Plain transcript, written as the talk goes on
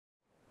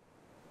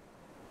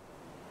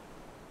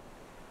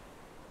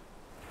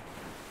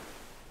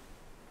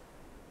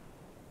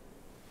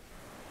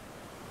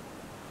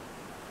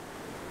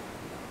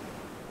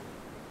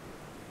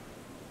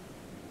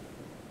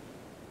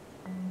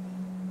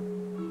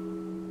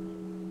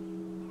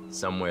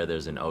Somewhere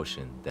there's an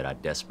ocean that I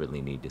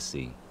desperately need to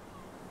see.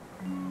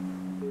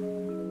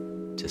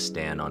 To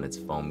stand on its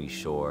foamy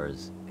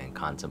shores and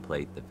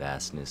contemplate the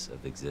vastness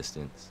of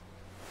existence.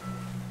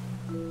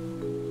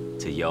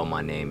 To yell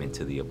my name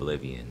into the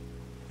oblivion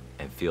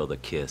and feel the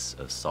kiss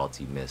of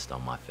salty mist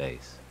on my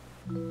face.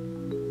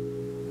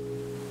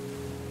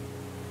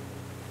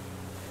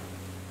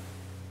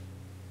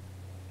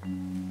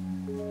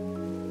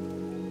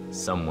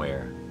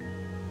 Somewhere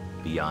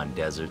beyond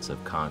deserts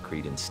of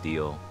concrete and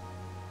steel,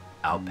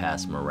 out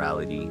past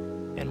morality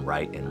and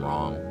right and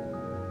wrong,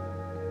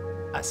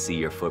 I see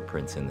your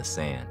footprints in the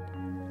sand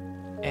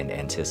and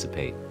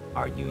anticipate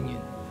our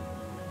union.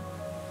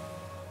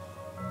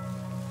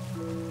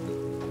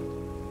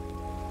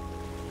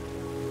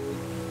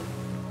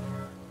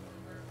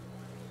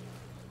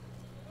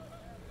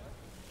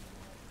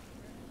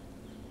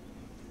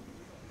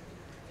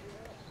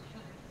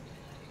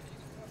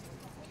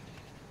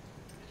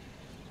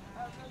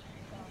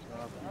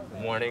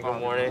 Good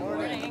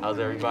morning. How's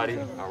everybody?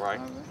 All right?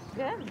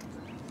 Good.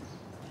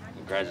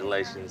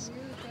 Congratulations.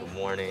 Good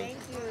morning. Thank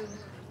you.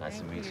 Nice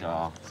to meet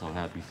y'all. So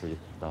happy for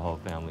the whole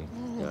family.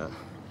 Yeah.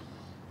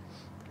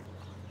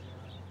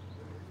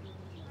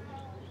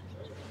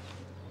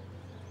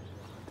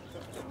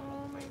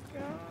 Oh my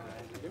God.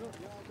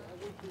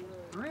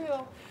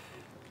 Real.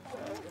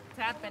 It's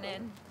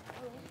happening.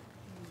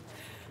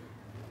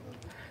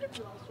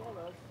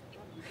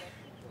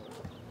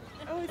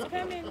 Oh, it's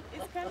coming.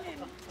 It's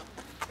coming.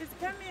 It's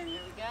coming.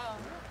 Here we go.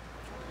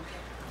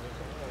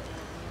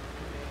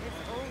 It's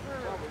over.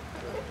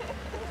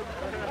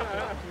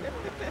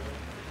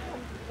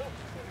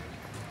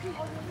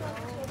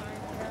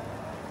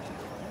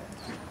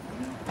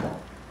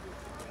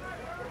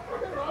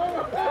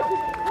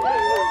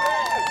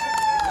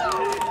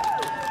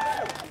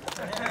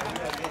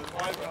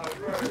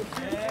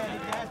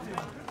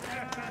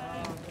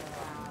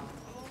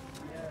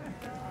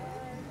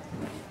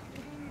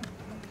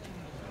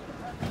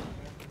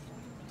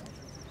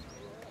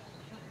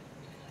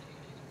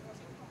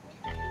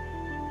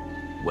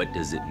 What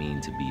does it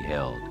mean to be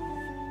held?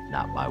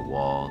 Not by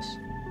walls,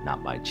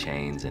 not by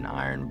chains and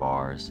iron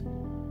bars,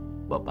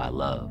 but by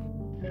love.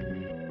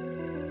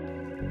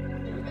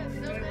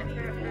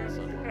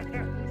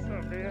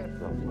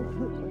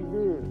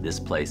 This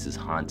place is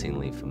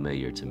hauntingly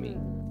familiar to me.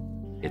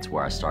 It's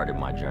where I started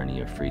my journey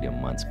of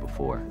freedom months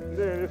before.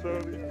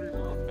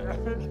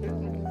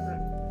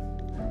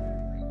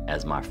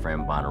 As my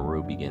friend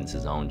Bonnaroo begins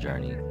his own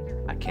journey,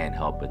 I can't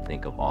help but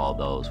think of all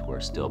those who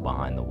are still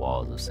behind the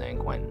walls of San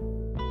Quentin.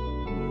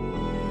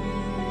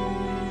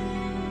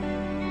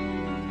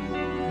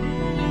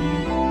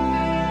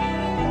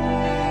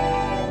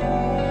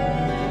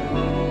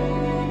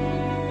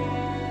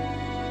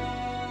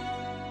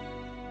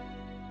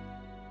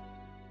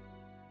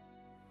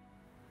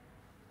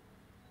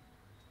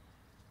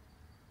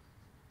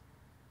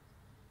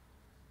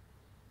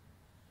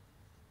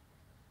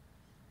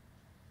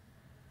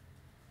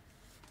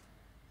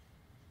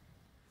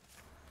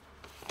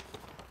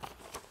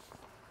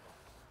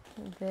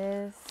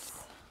 This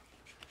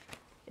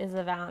is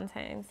a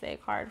Valentine's Day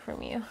card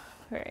from you.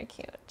 Very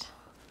cute.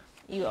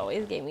 You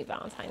always gave me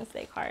Valentine's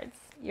Day cards.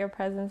 Your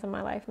presence in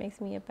my life makes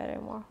me a better,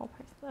 more whole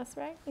person. That's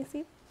right, you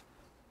see?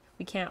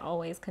 We can't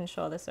always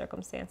control the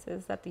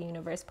circumstances that the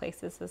universe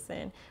places us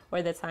in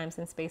or the times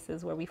and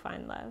spaces where we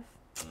find love.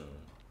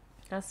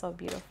 That's so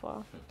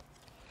beautiful.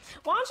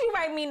 Why don't you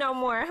write me no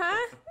more,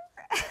 huh?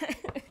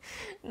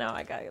 No,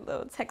 I got your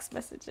little text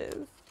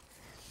messages.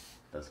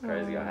 That's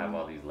crazy. I have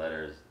all these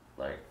letters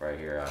like right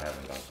here. I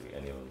haven't gone through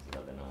any of them.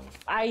 Nothing on.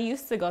 I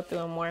used to go through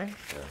them more.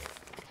 Yeah.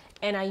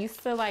 And I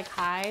used to like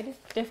hide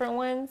different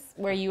ones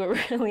where you were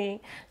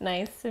really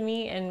nice to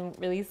me and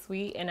really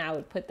sweet, and I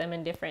would put them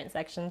in different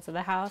sections of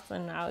the house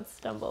and I would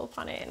stumble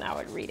upon it and I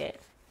would read it.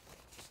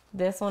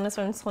 This one is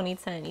from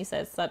 2010. You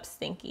said, "Sup,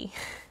 Stinky."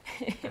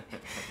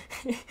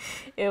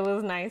 It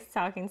was nice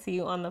talking to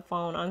you on the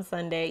phone on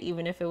Sunday,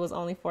 even if it was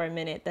only for a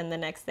minute. Then the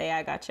next day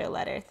I got your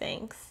letter.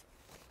 Thanks.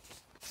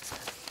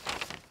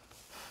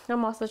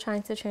 I'm also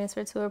trying to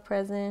transfer to a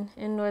prison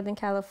in Northern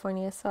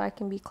California so I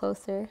can be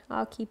closer.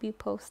 I'll keep you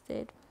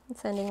posted. I'm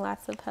sending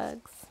lots of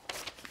hugs.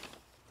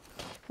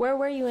 Where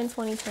were you in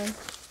 2010?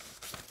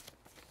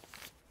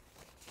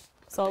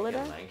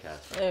 Soledad?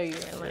 Lancaster. Oh, you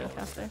were in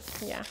Lancaster.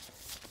 Yeah.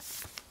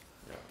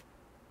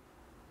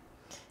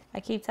 I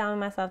keep telling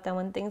myself that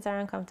when things are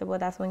uncomfortable,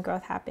 that's when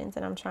growth happens,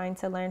 and I'm trying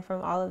to learn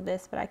from all of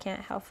this, but I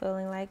can't help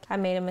feeling like I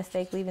made a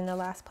mistake leaving the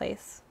last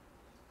place.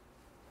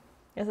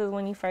 This is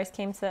when you first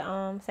came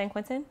to San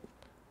Quentin?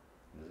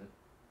 Is it?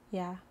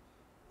 Yeah.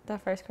 The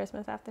first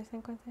Christmas after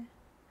San Quentin.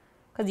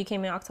 Because you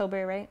came in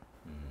October, right?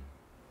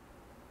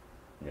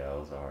 Mm-hmm. Yeah, it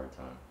was a hard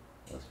time.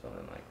 I was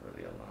feeling like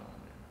really alone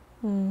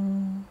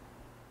and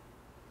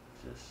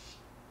just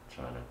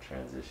trying to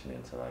transition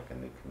into like a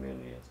new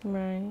community.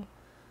 Right.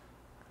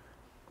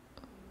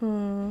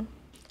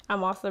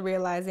 I'm also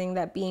realizing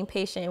that being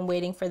patient and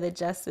waiting for the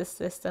justice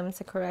system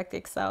to correct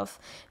itself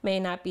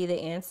may not be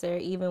the answer.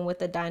 Even with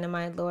the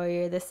dynamite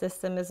lawyer, the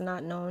system is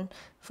not known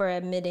for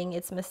admitting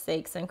its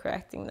mistakes and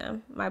correcting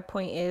them. My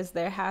point is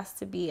there has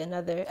to be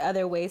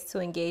other ways to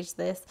engage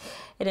this.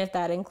 And if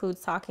that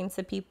includes talking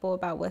to people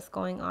about what's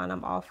going on,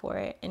 I'm all for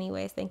it.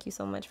 Anyways, thank you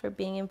so much for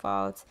being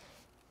involved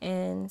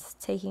and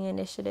taking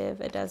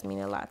initiative. It does mean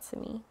a lot to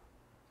me.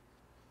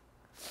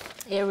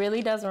 It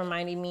really does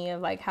remind me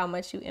of like how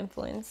much you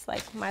influence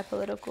like my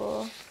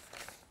political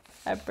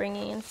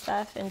upbringing and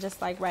stuff, and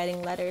just like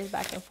writing letters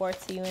back and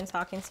forth to you and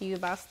talking to you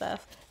about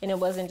stuff. And it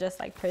wasn't just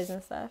like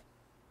prison stuff.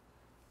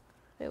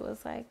 It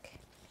was like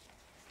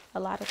a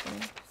lot of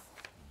things.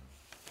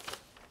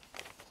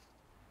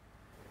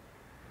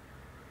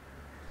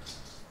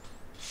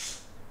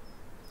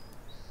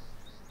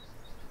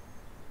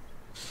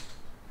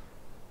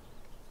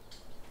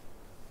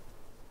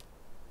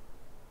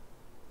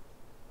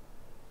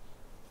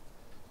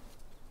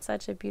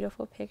 Such a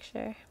beautiful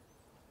picture.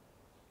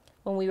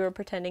 When we were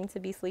pretending to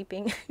be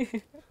sleeping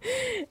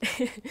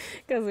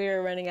because we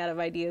were running out of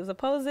ideas of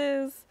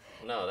poses.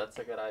 No, that's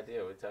a good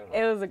idea. We're talking about.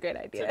 It was a good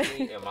idea. To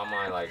me, in my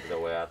mind, like the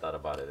way I thought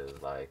about it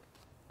is like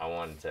I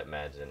wanted to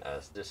imagine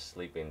us just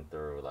sleeping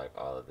through like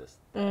all of this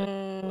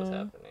that was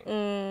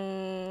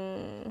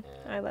happening.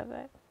 I love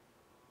that.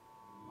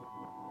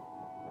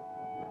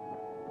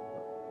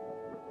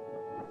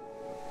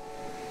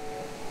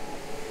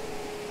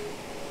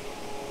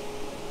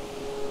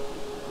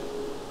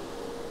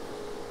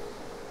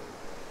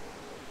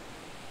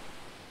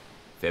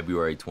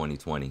 February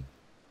 2020.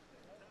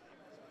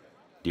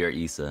 Dear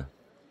Issa,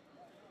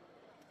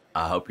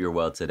 I hope you're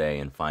well today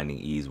and finding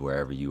ease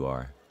wherever you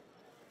are.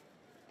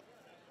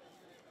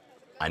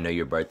 I know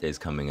your birthday's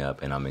coming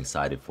up and I'm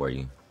excited for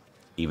you,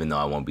 even though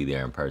I won't be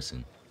there in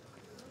person.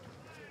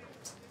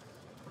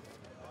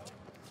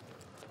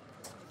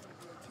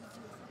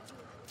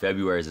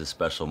 February is a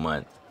special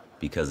month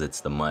because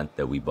it's the month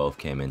that we both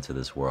came into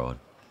this world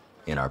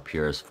in our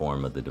purest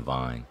form of the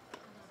divine,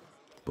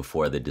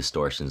 before the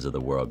distortions of the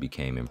world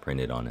became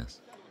imprinted on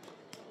us.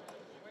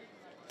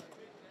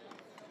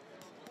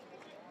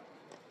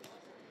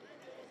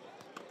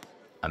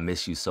 I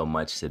miss you so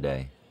much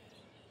today.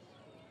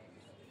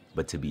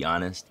 But to be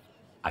honest,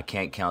 I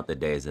can't count the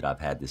days that I've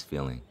had this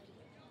feeling.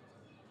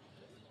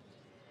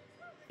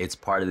 It's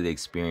part of the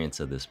experience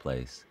of this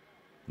place,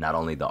 not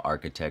only the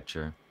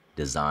architecture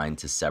designed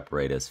to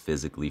separate us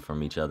physically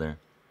from each other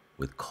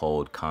with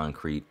cold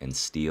concrete and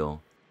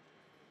steel,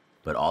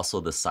 but also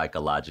the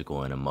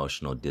psychological and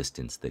emotional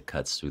distance that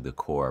cuts through the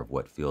core of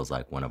what feels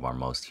like one of our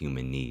most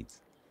human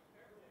needs,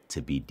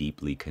 to be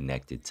deeply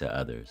connected to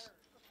others,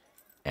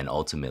 and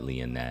ultimately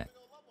in that,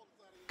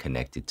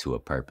 connected to a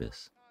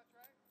purpose.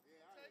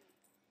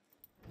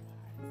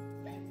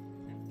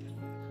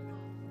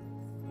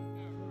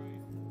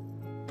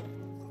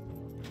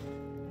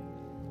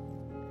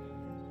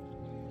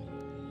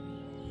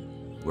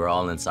 We're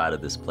all inside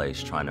of this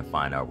place trying to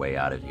find our way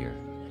out of here,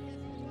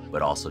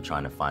 but also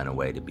trying to find a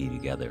way to be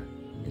together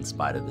in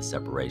spite of the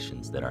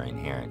separations that are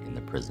inherent in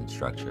the prison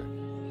structure.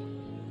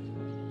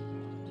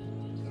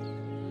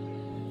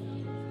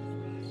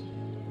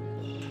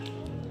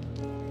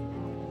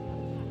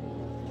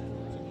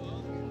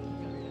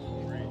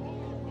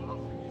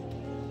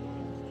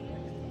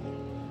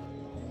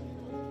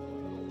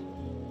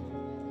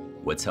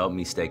 What's helped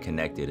me stay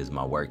connected is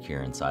my work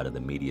here inside of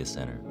the Media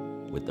Center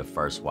with the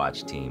First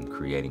Watch team,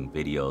 creating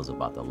videos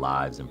about the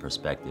lives and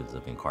perspectives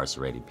of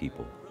incarcerated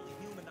people.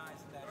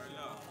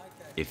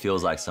 It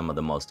feels like some of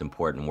the most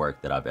important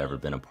work that I've ever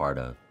been a part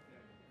of,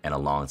 and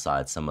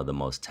alongside some of the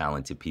most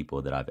talented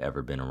people that I've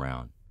ever been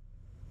around.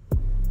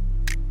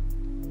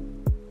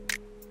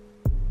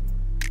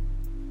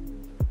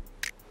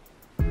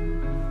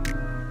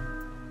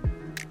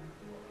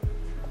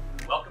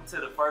 Welcome to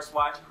the First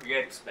Watch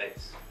Creative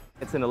Space.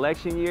 It's an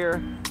election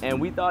year,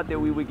 and we thought that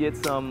we would get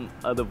some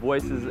of the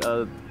voices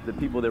of the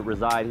people that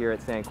reside here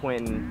at San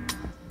Quentin.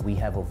 We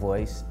have a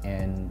voice,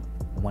 and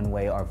one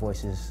way our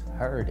voice is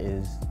heard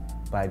is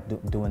by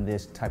doing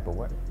this type of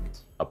work.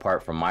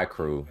 Apart from my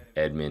crew,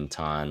 Edmund,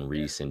 Ton,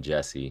 Reese, and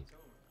Jesse,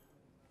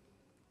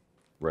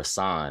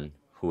 Rasan,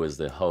 who is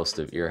the host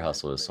of Ear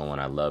Hustle, is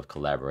someone I love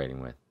collaborating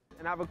with.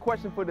 And I have a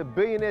question for the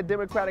billionaire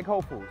Democratic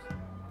hopefuls.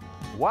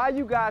 Why are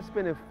you guys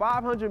spending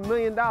 $500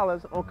 million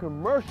on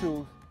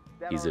commercials?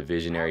 He's a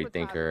visionary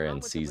thinker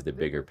and sees the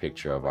bigger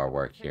picture of our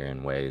work here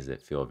in ways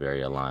that feel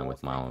very aligned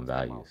with my own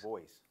values.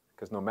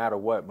 Because no matter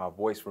what, my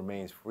voice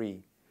remains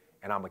free,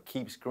 and I'm gonna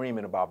keep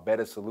screaming about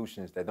better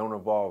solutions that don't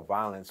involve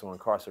violence or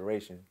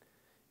incarceration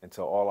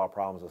until all our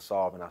problems are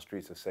solved and our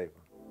streets are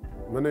safer.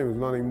 My name is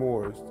Lonnie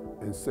Morris,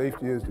 and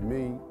safety is to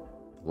me.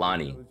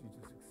 Lonnie,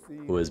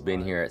 who has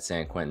been here at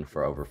San Quentin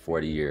for over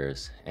 40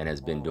 years and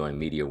has been doing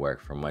media work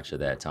for much of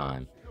that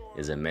time,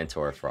 is a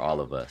mentor for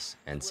all of us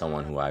and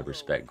someone who I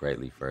respect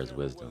greatly for his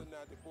wisdom.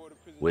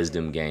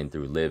 Wisdom gained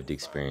through lived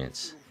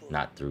experience,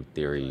 not through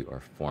theory or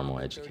formal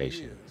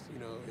education. You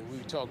know, and we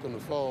talk on the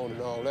phone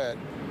and all that.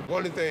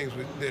 One of the things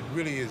that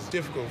really is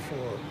difficult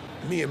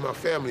for me and my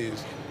family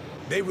is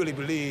They really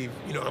believe,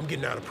 you know, I'm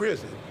getting out of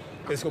prison.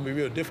 It's gonna be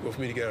real difficult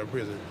for me to get out of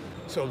prison.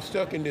 So I'm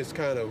stuck in this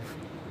kind of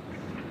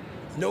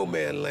no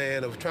man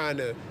land of trying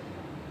to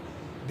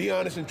be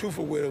honest and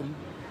truthful with them,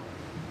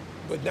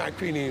 but not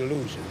creating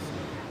illusions.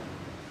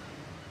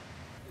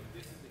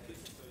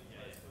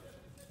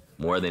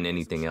 More than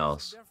anything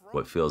else,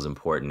 what feels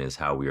important is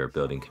how we are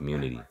building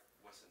community,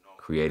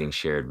 creating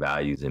shared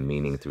values and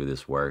meaning through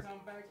this work,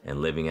 and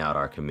living out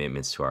our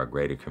commitments to our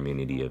greater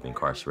community of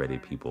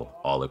incarcerated people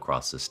all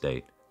across the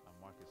state.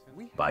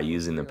 By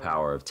using the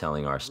power of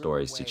telling our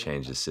stories to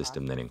change the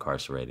system that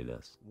incarcerated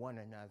us.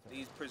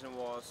 These prison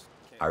walls.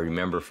 I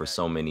remember for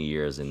so many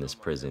years in this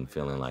prison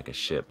feeling like a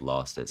ship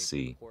lost at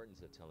sea,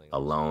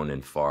 alone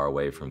and far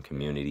away from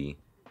community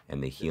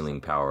and the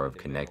healing power of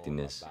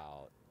connectedness.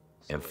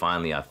 And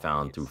finally, I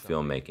found through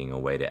filmmaking a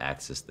way to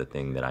access the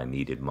thing that I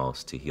needed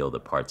most to heal the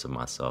parts of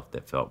myself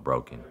that felt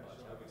broken.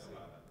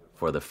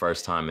 For the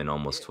first time in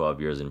almost 12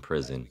 years in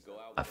prison,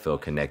 I feel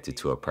connected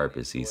to a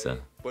purpose, Issa.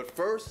 But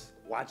first,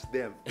 watch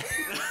them.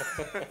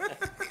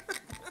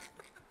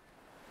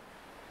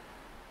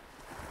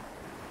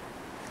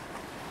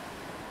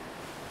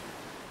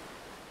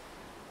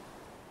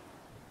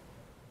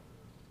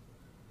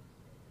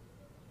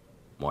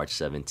 March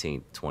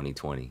 17th,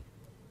 2020.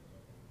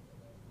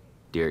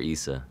 Dear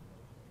Issa,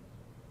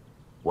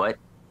 what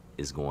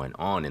is going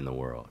on in the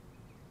world?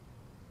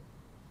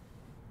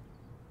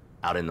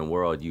 Out in the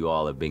world, you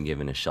all have been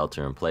given a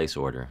shelter-in-place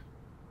order.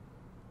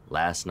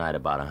 Last night,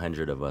 about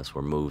 100 of us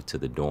were moved to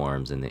the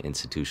dorms and the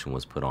institution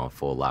was put on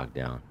full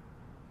lockdown.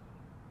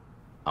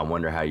 I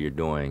wonder how you're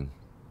doing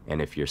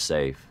and if you're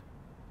safe,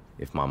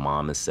 if my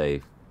mom is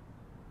safe,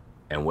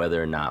 and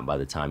whether or not by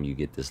the time you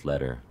get this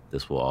letter,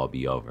 this will all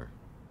be over.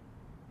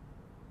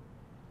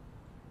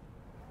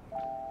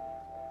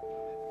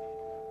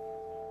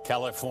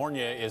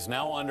 California is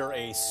now under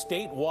a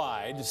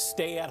statewide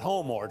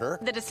stay-at-home order.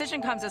 The decision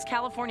comes as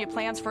California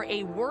plans for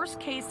a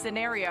worst-case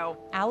scenario.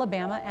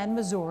 Alabama and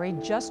Missouri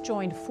just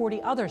joined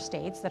 40 other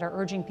states that are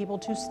urging people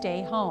to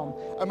stay home.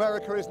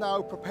 America is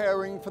now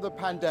preparing for the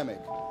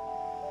pandemic.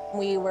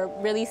 We were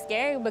really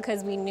scared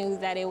because we knew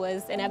that it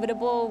was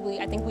inevitable.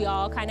 I think we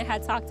all kind of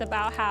had talked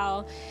about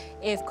how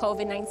if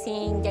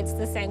COVID-19 gets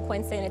to San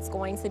Quentin, it's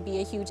going to be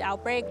a huge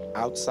outbreak.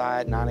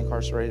 Outside,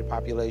 non-incarcerated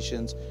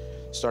populations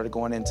started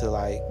going into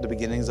like the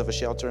beginnings of a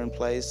shelter in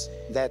place.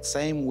 That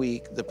same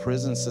week, the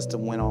prison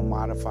system went on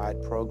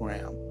modified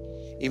program.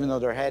 Even though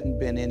there hadn't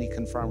been any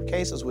confirmed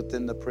cases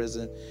within the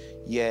prison,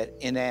 yet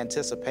in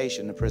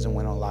anticipation, the prison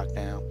went on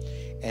lockdown.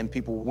 And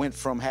people went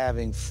from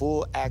having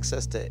full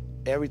access to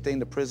everything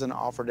the prison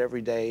offered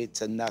every day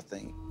to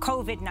nothing.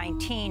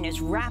 COVID-19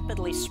 is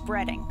rapidly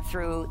spreading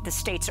through the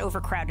state's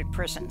overcrowded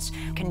prisons.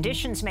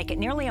 Conditions make it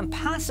nearly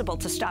impossible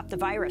to stop the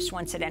virus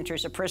once it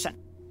enters a prison.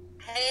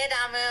 Hey,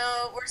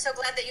 Adamu. We're so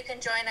glad that you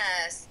can join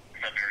us.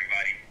 What's up,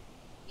 everybody?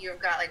 You've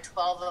got like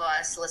 12 of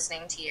us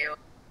listening to you.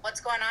 What's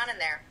going on in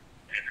there?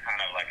 It's kind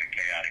of like a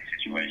chaotic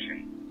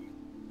situation.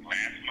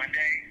 Last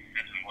Monday,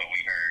 this is what we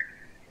heard.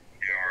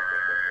 There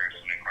were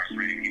some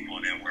incarcerated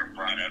people that were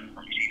brought up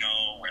from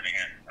Chino where they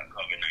had a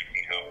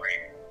COVID-19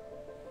 outbreak.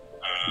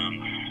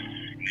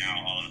 Now,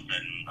 all of a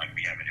sudden, like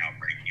we have an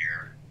outbreak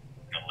here.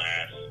 The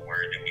last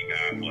word that we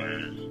got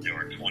was there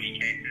were 20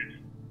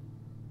 cases.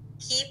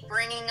 Keep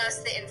bringing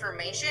us the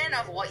information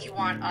of what you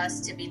want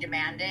us to be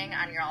demanding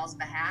on your all's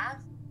behalf.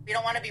 We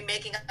don't want to be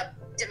making up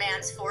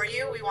demands for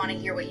you. We want to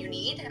hear what you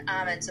need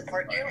and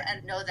support you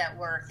and know that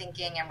we're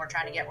thinking and we're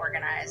trying to get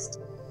organized.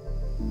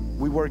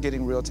 We were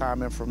getting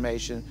real-time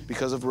information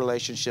because of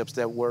relationships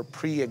that were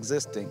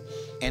pre-existing.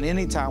 And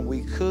anytime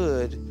we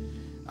could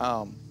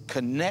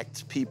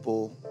connect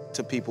people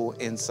to people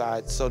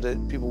inside so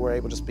that people were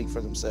able to speak for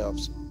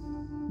themselves.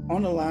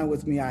 On the line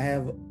with me, I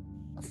have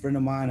a friend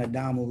of mine,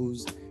 Adamu,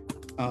 who's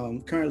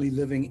currently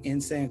living in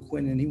San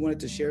Quentin. He wanted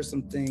to share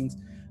some things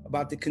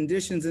about the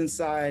conditions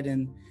inside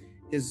and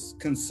his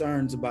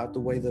concerns about the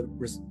way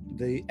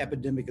the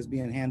epidemic is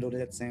being handled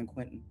at San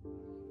Quentin.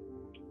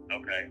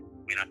 Okay.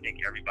 I mean, I think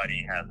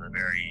everybody has a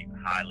very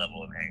high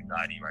level of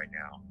anxiety right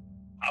now.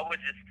 I would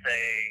just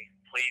say,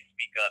 please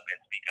speak up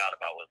and speak out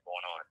about what's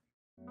going on.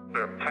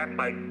 They're packed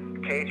like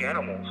cage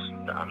animals.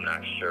 I'm not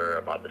sure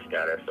about the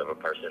status of a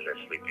person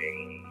that's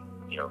sleeping,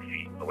 you know,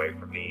 feet away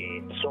from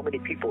me. So many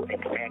people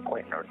in San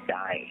Quentin are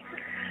dying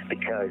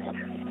because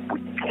we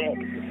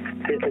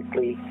can't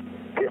physically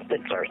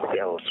distance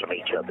ourselves from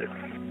each other.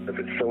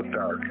 It's so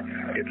dark,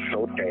 it's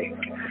so dank,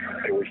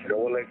 there was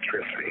no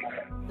electricity.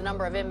 The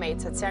number of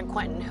inmates at San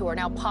Quentin who are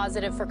now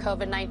positive for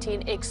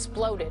COVID-19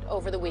 exploded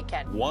over the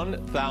weekend.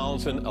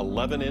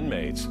 1,011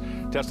 inmates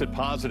tested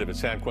positive at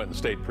San Quentin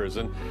State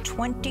Prison.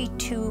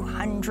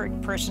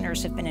 2,200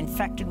 prisoners have been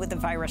infected with the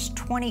virus.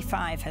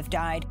 25 have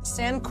died.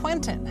 San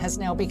Quentin has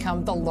now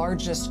become the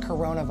largest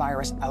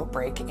coronavirus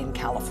outbreak in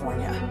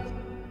California.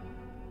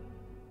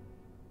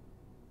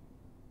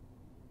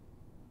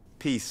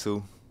 Peace,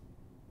 Sue.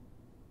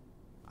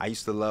 I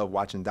used to love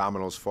watching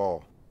dominoes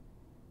fall.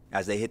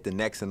 As they hit the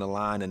next in the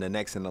line and the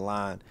next in the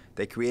line,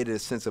 they created a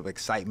sense of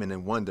excitement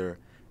and wonder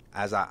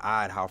as I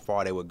eyed how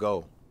far they would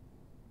go.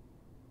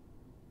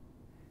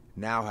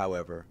 Now,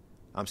 however,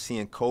 I'm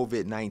seeing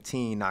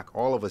COVID-19 knock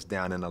all of us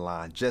down in the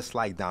line, just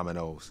like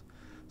dominoes,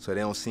 so they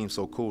don't seem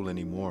so cool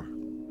anymore.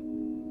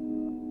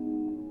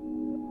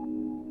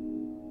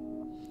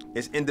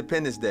 It's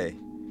Independence Day,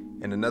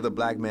 and another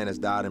black man has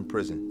died in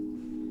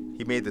prison.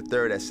 He made the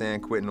third at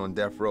San Quentin on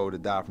death row to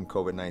die from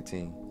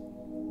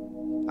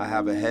COVID-19. I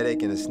have a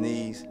headache and a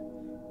sneeze,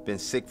 been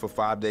sick for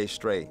 5 days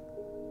straight.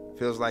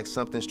 Feels like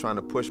something's trying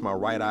to push my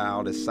right eye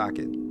out of its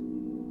socket.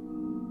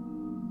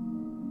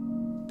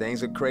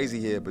 Things are crazy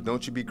here, but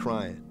don't you be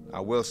crying. I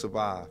will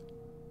survive.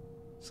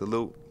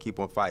 Salute, keep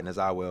on fighting as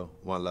I will.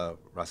 One love,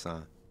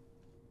 Rasan.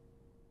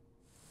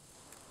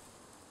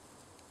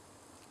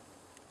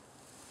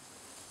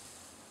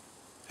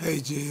 Hey,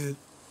 Jed.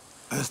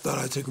 I just thought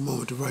I'd take a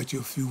moment to write you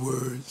a few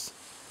words.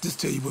 Just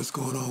tell you what's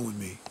going on with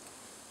me.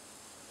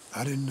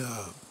 I didn't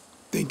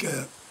think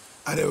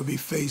I'd ever be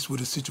faced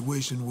with a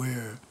situation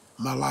where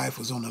my life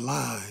was on the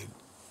line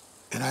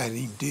and I hadn't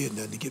even did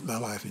nothing to get my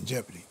life in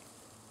jeopardy.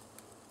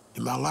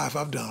 In my life,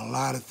 I've done a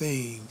lot of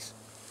things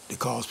that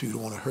cause people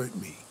to want to hurt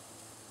me.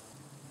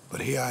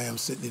 But here I am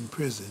sitting in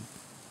prison,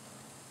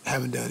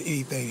 haven't done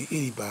anything to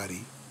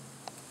anybody,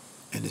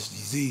 and this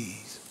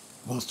disease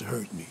wants to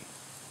hurt me.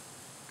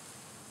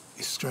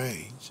 It's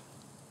strange.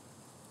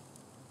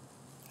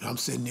 And I'm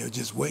sitting there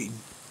just waiting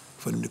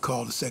for them to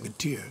call the second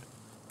tier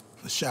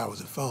for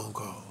showers and phone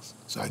calls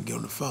so I can get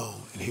on the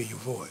phone and hear your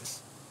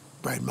voice.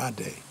 Brighten my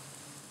day.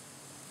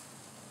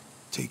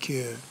 Take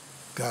care.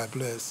 God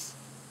bless.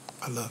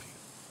 I love you.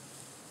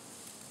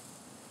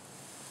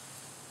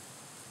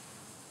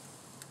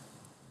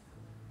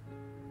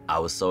 I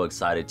was so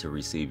excited to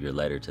receive your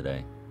letter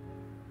today.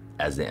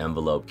 As the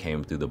envelope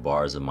came through the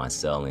bars of my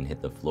cell and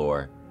hit the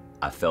floor,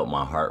 I felt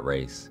my heart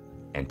race,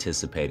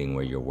 anticipating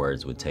where your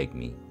words would take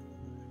me,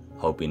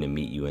 hoping to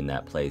meet you in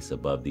that place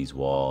above these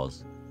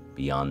walls,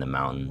 beyond the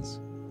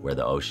mountains, where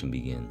the ocean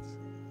begins.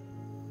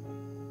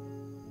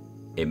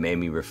 It made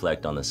me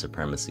reflect on the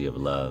supremacy of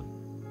love,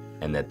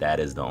 and that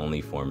is the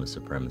only form of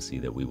supremacy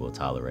that we will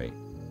tolerate.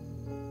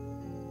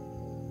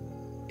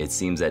 It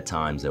seems at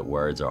times that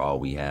words are all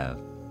we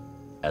have,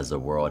 as the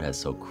world has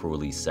so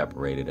cruelly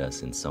separated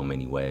us in so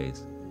many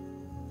ways,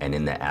 and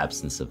in the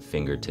absence of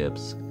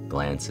fingertips,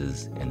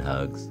 glances, and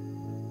hugs.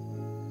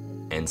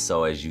 And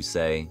so, as you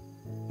say,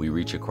 we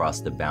reach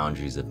across the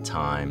boundaries of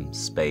time,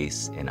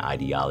 space, and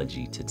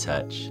ideology to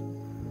touch,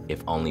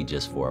 if only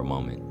just for a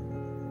moment.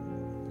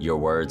 Your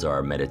words are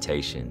a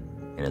meditation,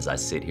 and as I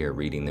sit here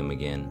reading them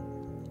again,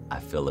 I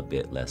feel a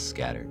bit less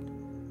scattered.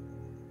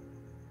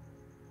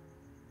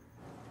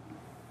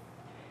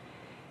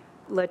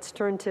 Let's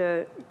turn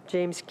to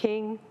James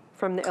King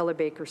from the Ella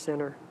Baker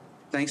Center.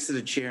 Thanks to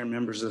the chair and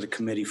members of the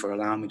committee for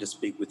allowing me to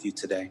speak with you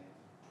today.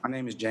 My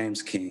name is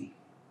James King.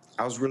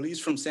 I was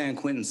released from San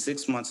Quentin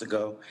 6 months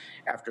ago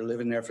after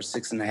living there for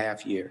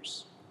 6.5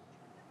 years.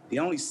 The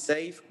only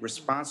safe,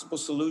 responsible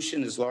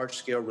solution is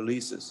large-scale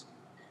releases.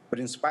 But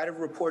in spite of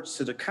reports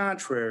to the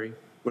contrary,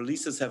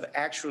 releases have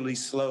actually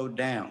slowed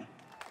down.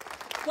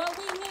 What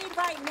we need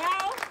right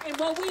now and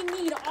what we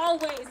need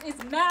always is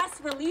mass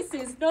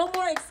releases. No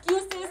more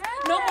excuses,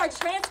 no more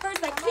transfers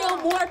that kill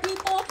more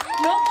people,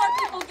 no more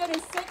people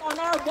getting sick on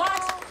our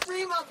watch.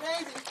 Free my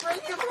baby, bring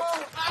him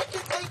home. I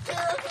can take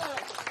care of him.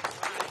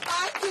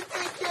 I can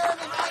take care of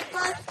him. I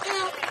birthed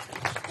him.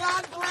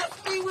 God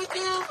blessed me with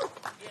him.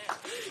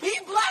 He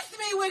blessed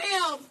me with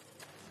him.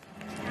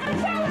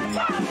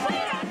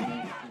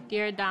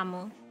 Dear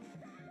Adamu,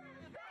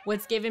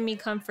 what's given me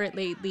comfort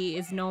lately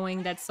is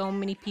knowing that so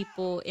many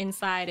people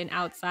inside and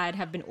outside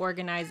have been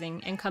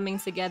organizing and coming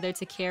together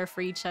to care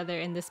for each other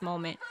in this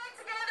moment.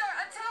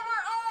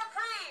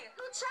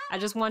 I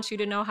just want you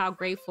to know how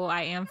grateful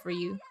I am for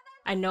you.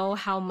 I know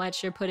how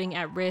much you're putting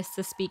at risk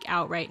to speak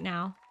out right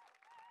now.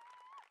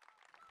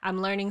 I'm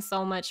learning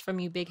so much from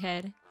you, Big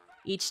Head.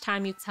 Each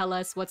time you tell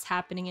us what's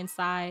happening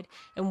inside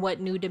and what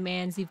new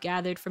demands you've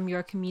gathered from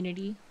your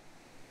community.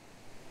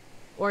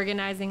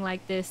 Organizing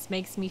like this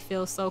makes me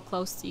feel so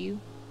close to you,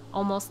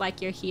 almost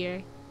like you're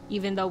here,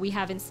 even though we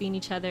haven't seen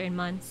each other in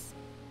months.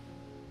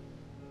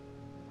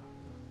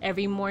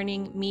 Every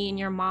morning, me and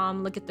your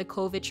mom look at the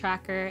COVID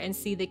tracker and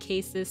see the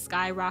cases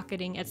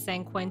skyrocketing at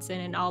San Quentin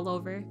and all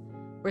over.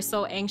 We're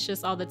so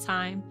anxious all the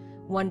time,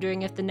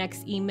 wondering if the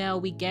next email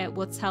we get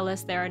will tell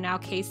us there are now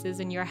cases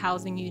in your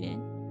housing unit.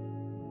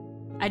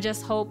 I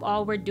just hope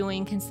all we're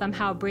doing can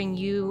somehow bring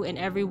you and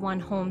everyone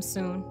home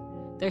soon.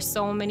 There's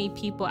so many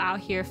people out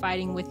here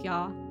fighting with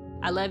y'all.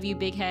 I love you,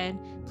 Big Head.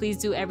 Please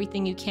do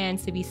everything you can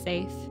to be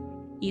safe.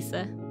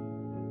 Issa.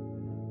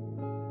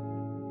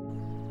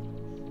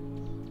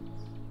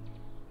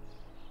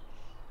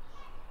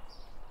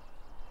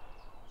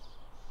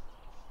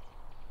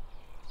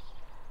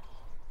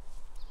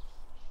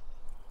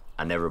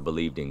 I never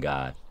believed in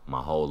God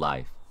my whole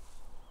life,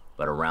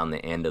 but around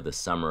the end of the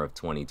summer of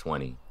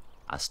 2020,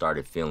 I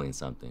started feeling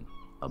something,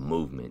 a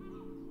movement,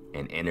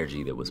 an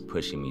energy that was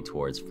pushing me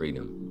towards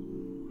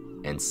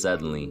freedom. And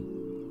suddenly,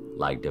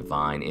 like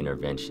divine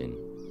intervention,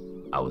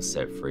 I was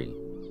set free.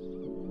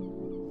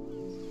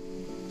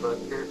 My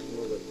parents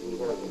knew that he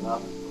has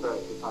enough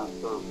credit time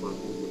served for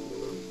immediate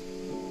release.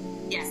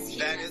 Yes, he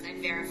does.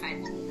 I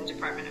verified with the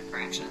Department of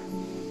Corrections.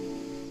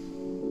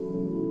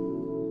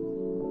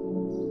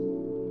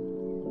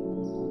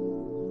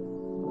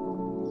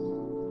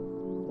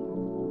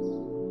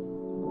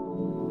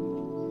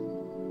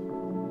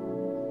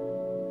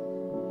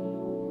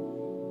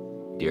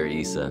 Dear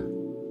Issa,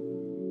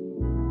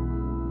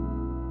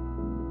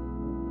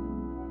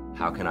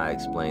 how can I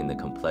explain the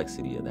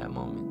complexity of that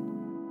moment?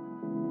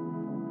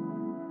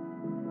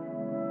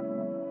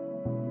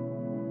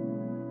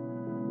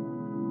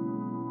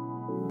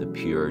 The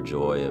pure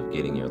joy of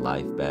getting your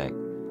life back,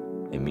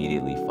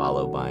 immediately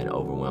followed by an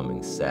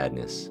overwhelming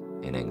sadness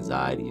and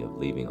anxiety of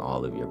leaving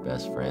all of your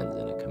best friends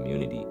in a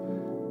community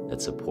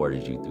that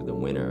supported you through the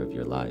winter of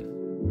your life.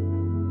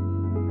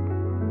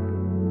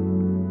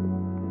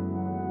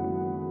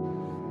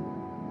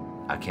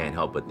 I can't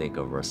help but think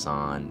of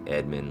Rasan,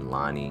 Edmund,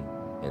 Lonnie,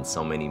 and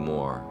so many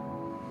more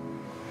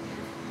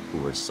who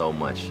were so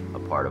much a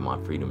part of my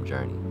freedom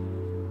journey,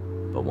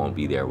 but won't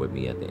be there with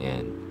me at the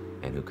end,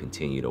 and who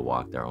continue to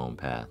walk their own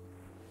path.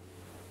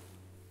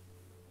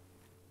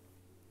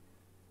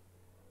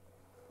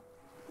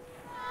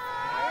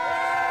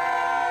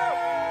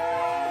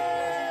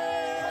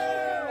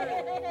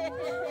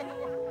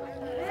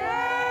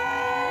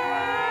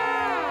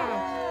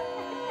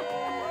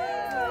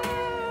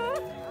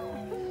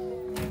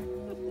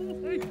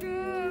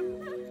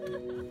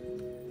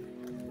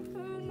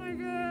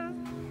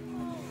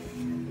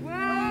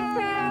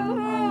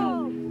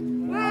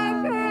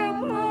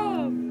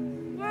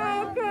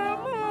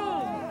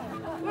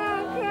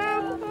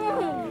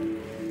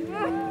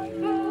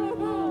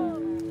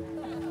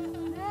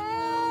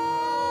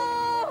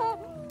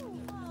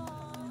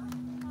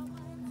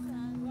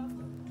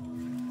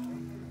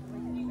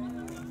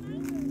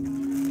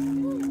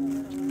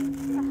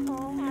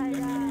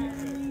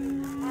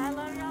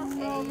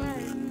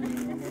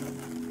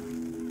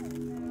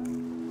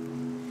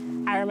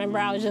 I remember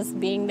I was just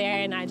being there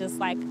and I just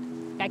like,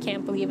 I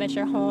can't believe that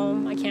you're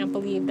home. I can't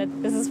believe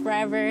that this is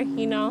forever,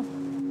 you know?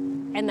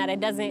 And that it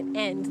doesn't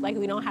end. Like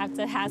we don't have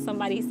to have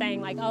somebody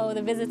saying like, oh,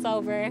 the visit's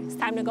over. It's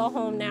time to go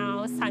home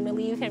now. It's time to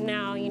leave him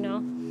now, you know?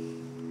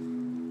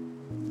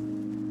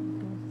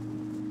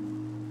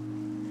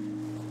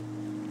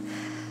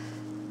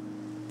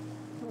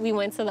 We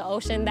went to the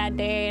ocean that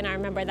day, and I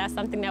remember that's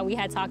something that we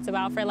had talked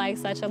about for like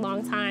such a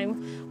long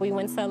time. We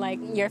went to like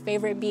your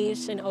favorite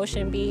beach, an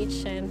Ocean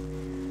Beach, and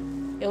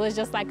it was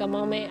just like a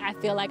moment I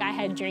feel like I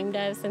had dreamed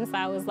of since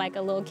I was like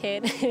a little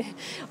kid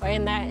or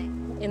in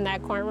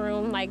that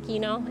courtroom, like, you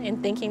know,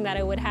 and thinking that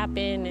it would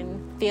happen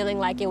and feeling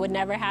like it would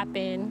never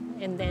happen,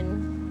 and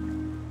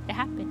then it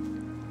happened.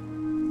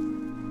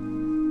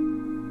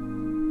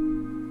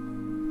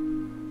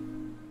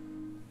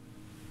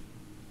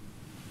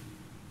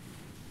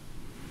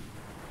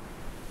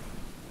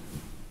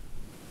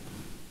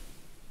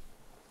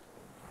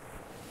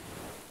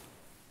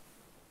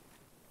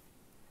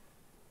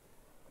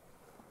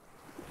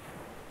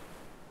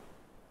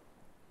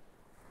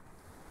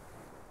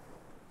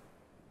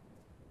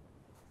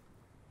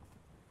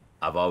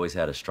 I've always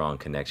had a strong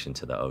connection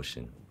to the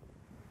ocean.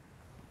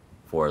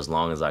 For as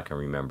long as I can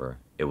remember,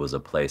 it was a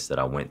place that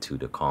I went to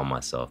calm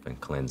myself and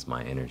cleanse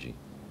my energy.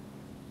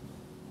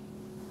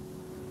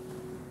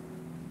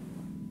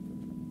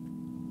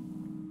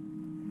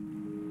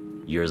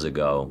 Years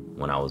ago,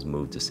 when I was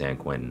moved to San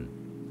Quentin,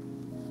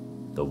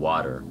 the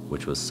water,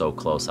 which was so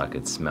close I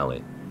could smell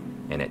it,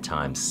 and at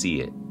times see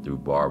it through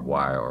barbed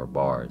wire or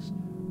bars,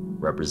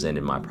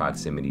 represented my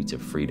proximity to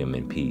freedom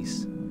and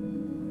peace.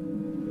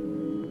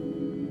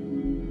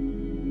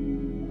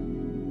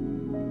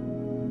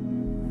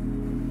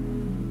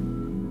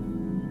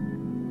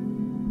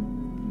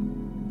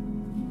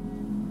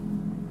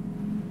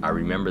 I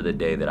remember the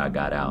day that I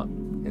got out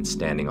and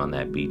standing on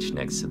that beach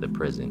next to the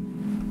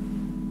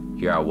prison.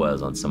 Here I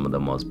was on some of the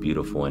most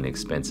beautiful and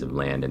expensive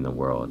land in the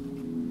world,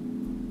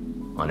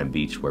 on a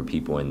beach where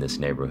people in this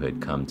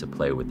neighborhood come to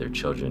play with their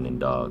children and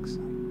dogs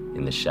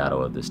in the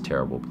shadow of this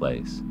terrible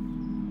place.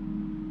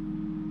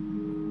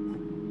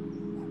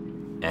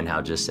 And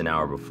how just an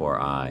hour before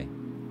I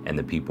and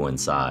the people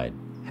inside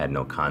had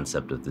no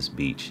concept of this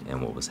beach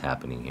and what was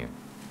happening here.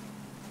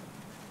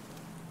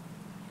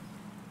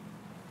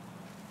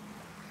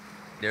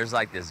 There's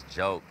like this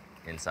joke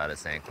inside of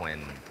San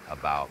Quentin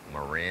about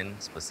Marin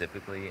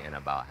specifically, and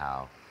about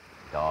how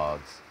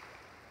dogs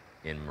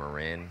in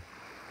Marin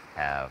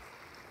have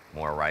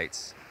more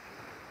rights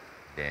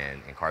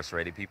than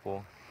incarcerated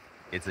people.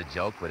 It's a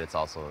joke, but it's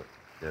also,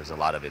 there's a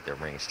lot of it that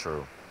rings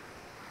true.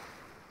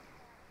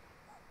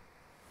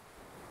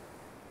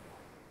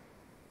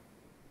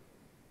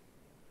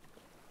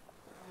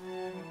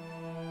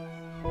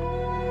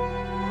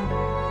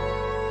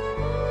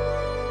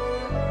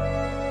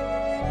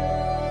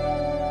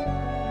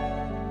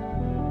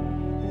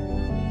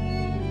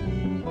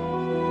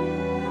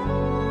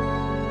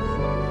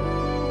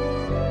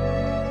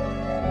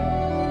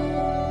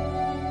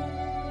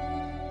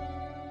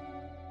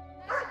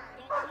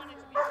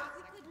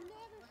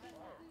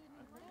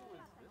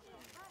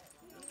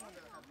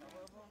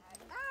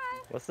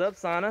 What's up,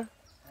 Sana?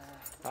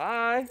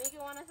 Hi. Make you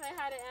want to say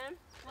hi to M?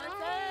 What's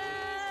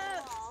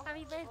up?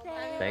 Happy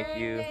birthday. Thank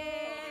you.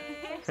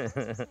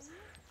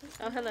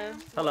 Oh, hello.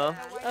 Hello.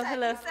 Oh,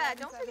 hello.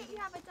 Don't forget you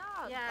have a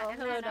dog. Yeah, oh,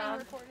 hello,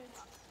 dog.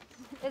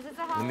 Is this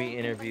a Let me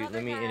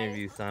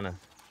interview Sana.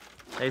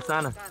 Hey,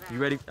 Sana, you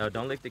ready? Oh,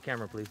 don't lick the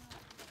camera, please.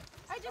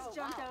 I just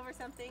jumped over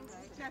something.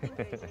 Nothing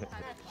crazy.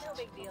 No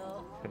big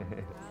deal.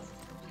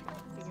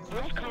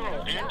 Let's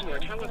call and to our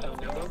telephone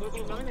number will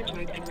be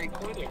monitored and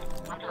recorded.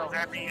 I'm so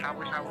happy. I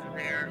wish I was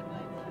there.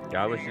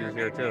 Yeah, I wish you was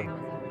here too.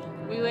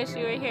 We wish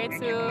you were here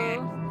too.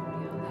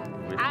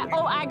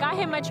 I got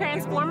him a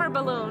transformer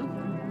balloon.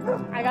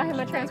 I got him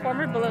a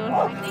transformer balloon.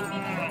 I think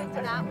maybe we'll get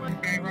to that one.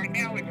 Okay, right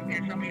now it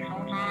depends on me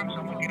sometimes,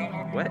 so when you don't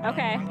know. What?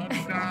 Okay. I love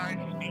you guys.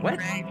 Be What?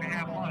 safe and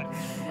have fun.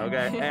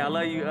 Okay. Hey, I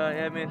love you,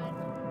 Edmund.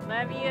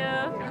 Love you.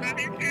 Love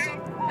you too.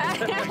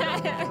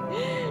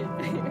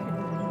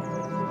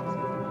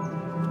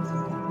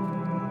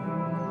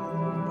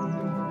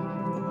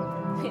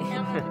 Hit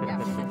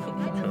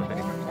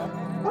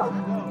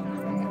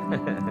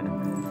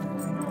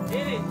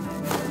it!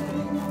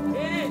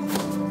 Hit it!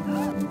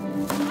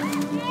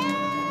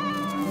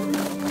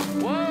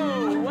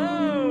 Whoa!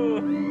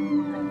 Whoa!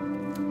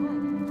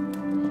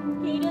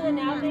 Can you do the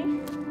now thing?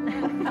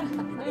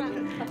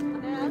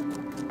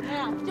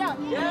 Now, jump.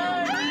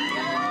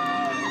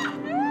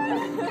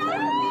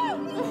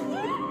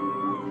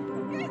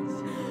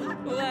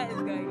 What is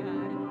going on?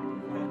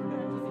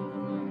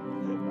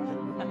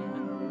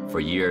 For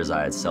years,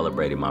 I had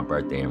celebrated my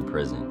birthday in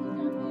prison.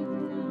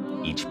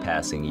 Each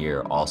passing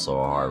year also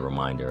a hard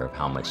reminder of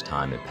how much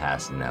time had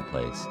passed in that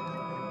place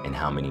and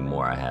how many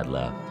more I had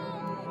left.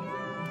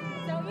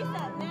 So we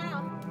said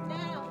now.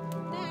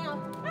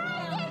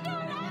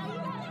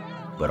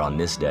 But on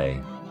this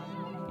day,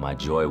 my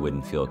joy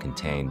wouldn't feel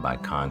contained by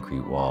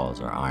concrete walls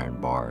or iron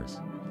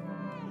bars.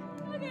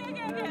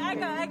 Okay.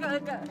 I go.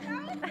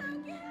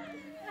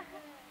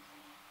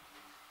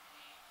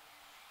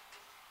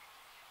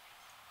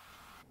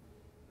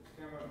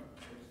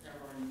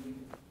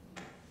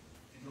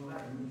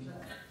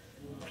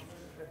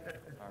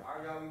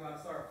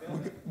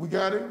 We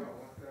got it?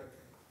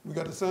 We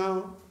got the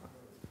sound?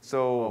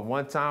 So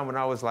one time when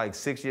I was like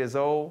 6 years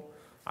old,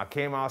 I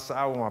came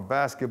outside with my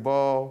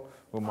basketball,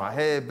 with my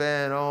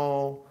headband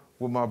on,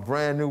 with my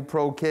brand new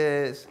Pro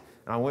Kids,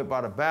 and I went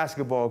by the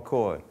basketball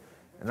court.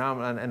 And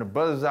the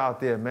brothers out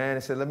there, man,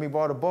 they said, let me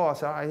borrow the ball. I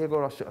said, all right, here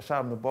go, I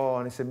shot him the ball.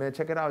 And they said, man,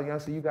 check it out,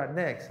 youngster, you got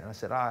next. And I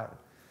said, all right.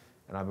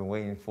 And I've been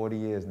waiting 40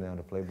 years now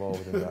to play ball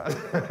with them guys.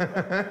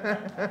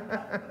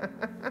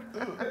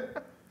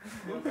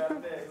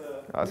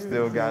 I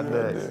still got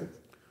next.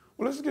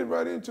 Well, let's get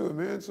right into it,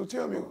 man. So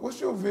tell me,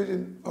 what's your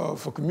vision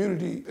for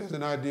community as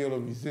an ideal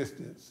of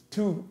resistance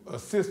to a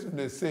system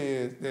that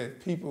says that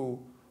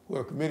people who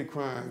have committed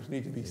crimes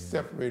need to be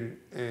separated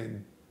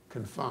and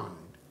confined?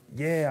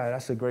 Yeah,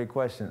 that's a great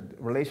question.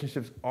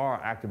 Relationships are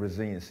an act of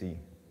resiliency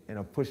and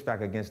a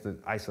pushback against the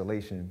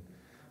isolation.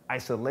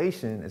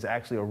 Isolation is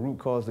actually a root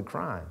cause of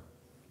crime.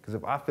 Because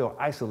if I feel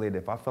isolated,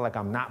 if I feel like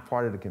I'm not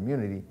part of the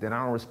community, then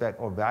I don't respect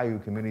or value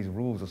the community's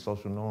rules or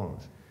social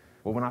norms.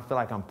 But when I feel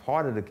like I'm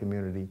part of the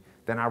community,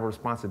 then I have a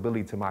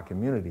responsibility to my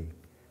community,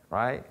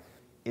 right?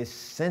 It's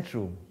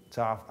central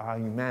to our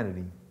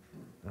humanity,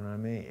 you know what I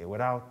mean?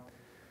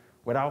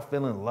 Without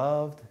feeling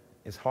loved,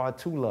 it's hard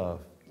to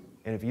love.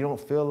 And if you don't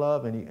feel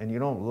love and you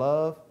don't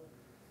love,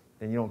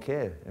 then you don't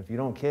care. If you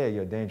don't care,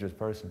 you're a dangerous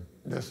person.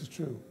 This is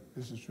true.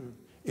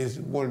 It's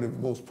one of the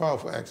most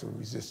powerful acts of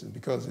resistance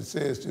because it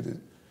says to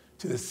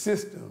the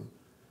system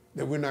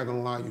that we're not going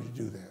to allow you to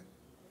do that.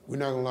 We're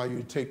not going to allow you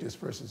to take this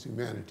person's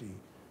humanity,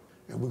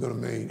 and we're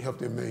going to help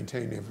them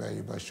maintain their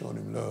value by showing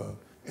them love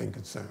and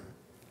concern.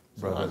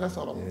 So that's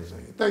all I want to say.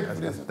 Thank you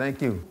for this.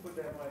 Thank you. Put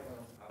that mic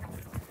on.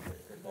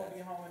 You're going to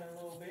be home in a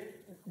little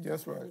bit.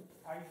 That's right.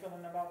 How you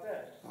feeling about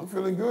that? I'm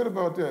feeling good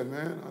about that,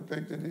 man. I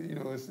think that,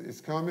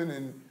 it's coming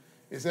and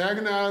it's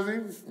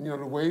agonizing. The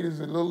wait is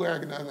a little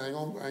agonizing. I ain't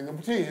gonna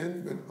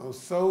pretend, but I'm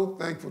so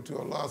thankful to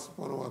Allah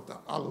subhanahu wa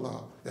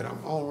ta'ala that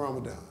I'm on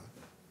Ramadan.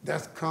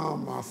 That's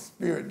calmed my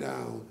spirit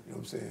down, you know what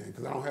I'm saying?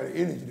 Because I don't have the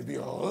energy to be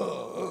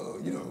all,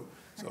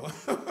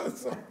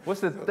 So,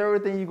 What's the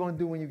third thing you're gonna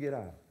do when you get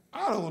out?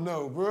 I don't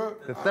know, bro.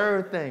 The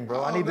third thing,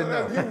 bro. I need to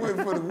know. You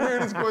went for the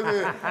weirdest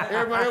question.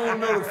 Everybody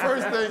want to know the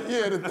first thing.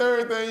 Yeah, the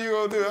third thing you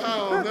gonna do. I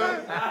don't know.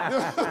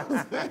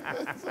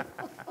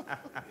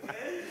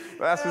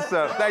 That's what's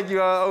up. Thank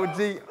you,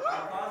 OG.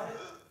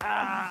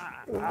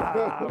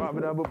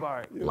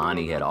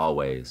 Lonnie had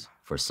always,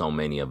 for so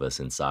many of us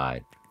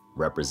inside,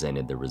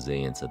 represented the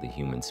resilience of the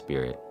human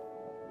spirit.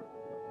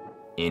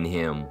 In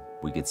him,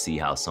 we could see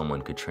how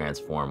someone could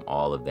transform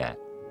all of that,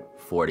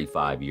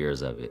 45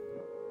 years of it,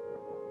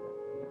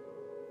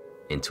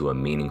 into a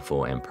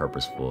meaningful and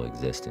purposeful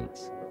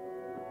existence.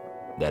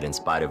 That in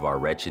spite of our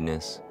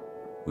wretchedness,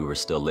 we were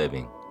still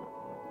living,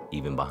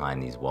 even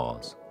behind these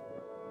walls.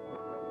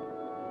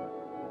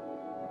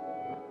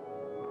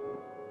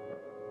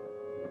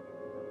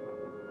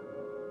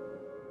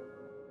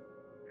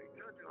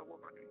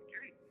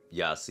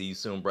 Yeah, I'll see you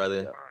soon,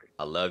 brother.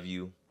 I love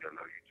you.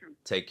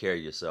 Take care of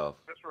yourself.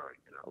 That's right.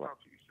 I'll talk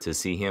to you soon. To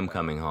see him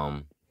coming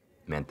home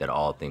meant that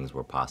all things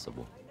were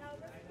possible.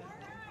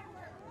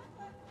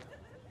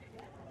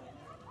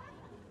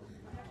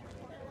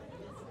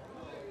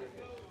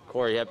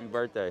 Corey, happy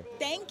birthday.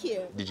 Thank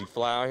you. Did you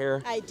fly out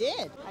here? I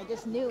did. I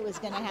just knew it was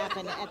going to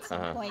happen at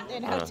some point,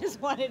 and I just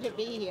wanted to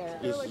be here.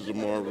 This is a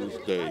marvelous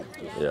day.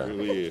 Yeah. It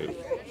really is.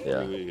 Yeah.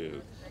 It really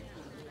is.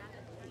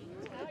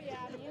 Oh,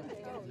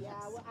 yeah,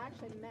 well, I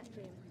actually met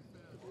James.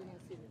 We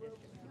didn't see the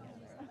picture together,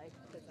 like,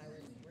 because I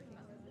was working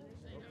on this.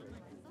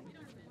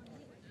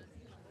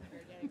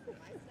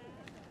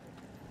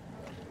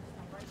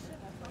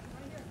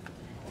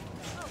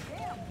 Oh,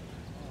 damn.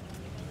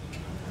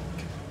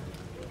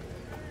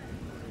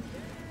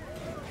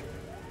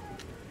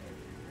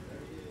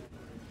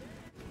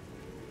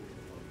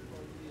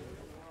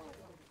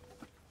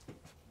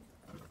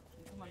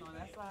 On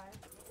that side.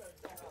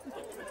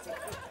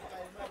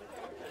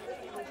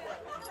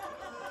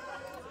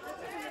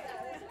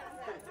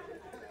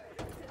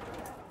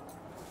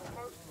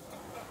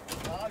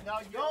 Now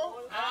go.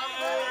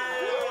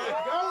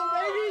 Go,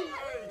 baby.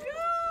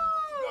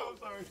 I'm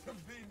sorry,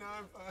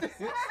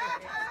 B956.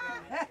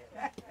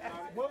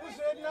 What was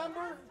that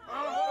number?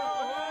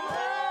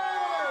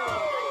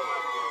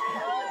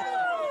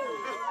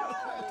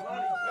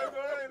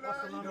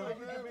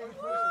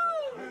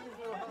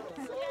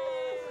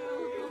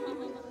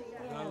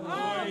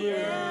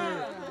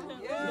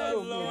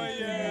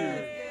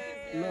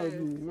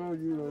 Love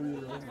you.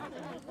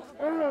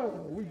 Oh,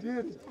 we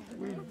did it.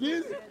 We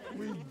did it.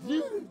 We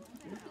did it.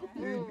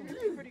 We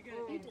did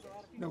it.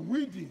 No,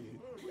 we did it.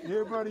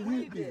 Everybody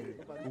here did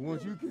it. But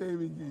once you came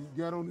and you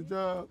got on the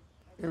job,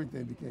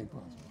 everything became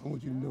possible. I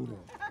want you to know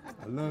that.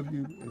 I love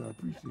you and I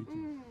appreciate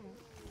you.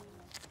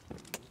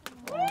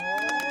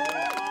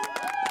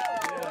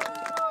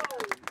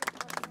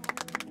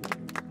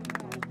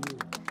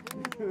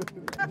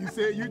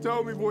 You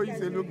told me, boy, you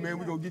said, look, man,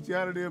 we're going to get you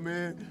out of there,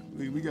 man.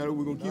 We're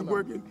going to keep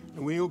working,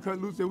 and we ain't going to cut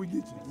loose till we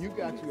get you. You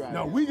got you out.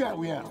 No, we got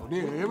me out.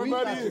 Yeah,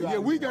 everybody is. Yeah,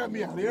 we got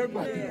me out.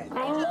 Everybody.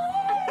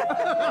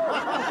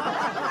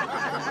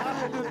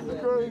 This is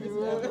crazy,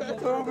 man.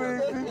 So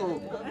many people.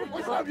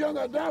 What's up, young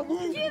Adamu?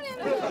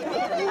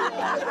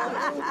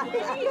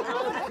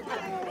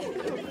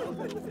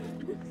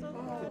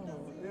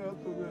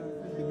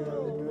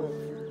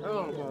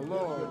 Oh, my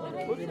Lord.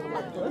 I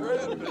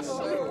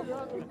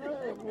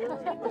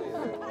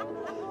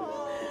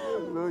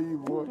love you,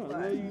 boy. I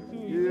love you, too.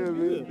 Yeah,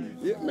 man.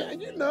 Yeah, man,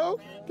 you know.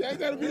 Cat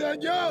gotta be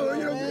like y'all.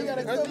 You know,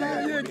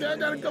 yeah, Cat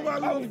gotta come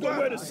out a little far.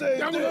 I was going to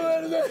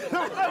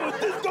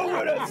just go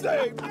with that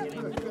same.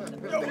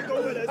 Go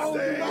with that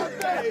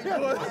same.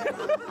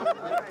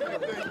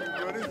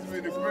 This has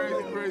been a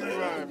crazy, crazy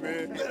ride,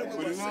 man.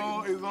 But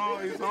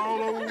it's all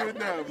over with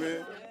now,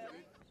 man.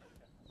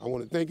 I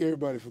want to thank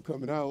everybody for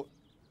coming out.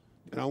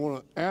 And I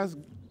want to ask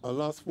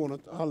Allah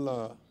subhanahu wa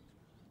ta'ala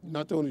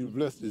not only to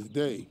bless this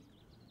day,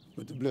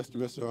 but to bless the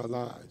rest of our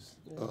lives.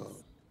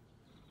 Yes.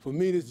 For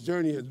me, this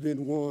journey has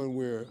been one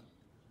where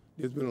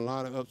there's been a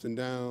lot of ups and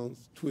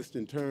downs, twists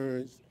and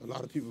turns. A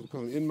lot of people have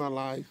come in my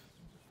life,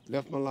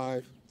 left my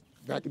life,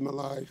 back in my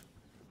life.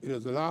 It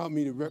has allowed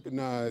me to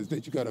recognize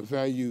that you got to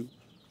value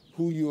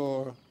who you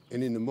are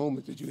and in the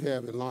moment that you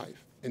have in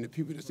life and the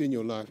people that's in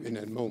your life in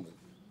that moment.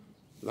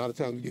 A lot of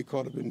times we get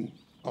caught up in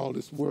all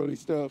this worldly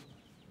stuff,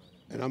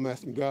 and I'm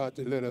asking God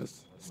to let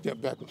us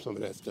step back from some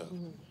of that stuff,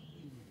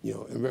 you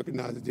know, and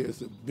recognize that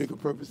there's a bigger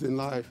purpose in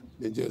life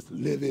than just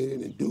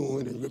living and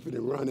doing and ripping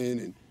and running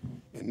and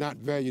not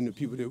valuing the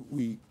people that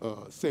we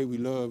say we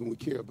love and we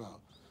care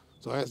about.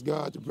 So I ask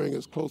God to bring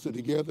us closer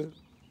together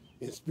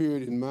in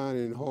spirit and mind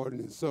and heart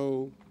and in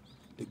soul,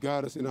 to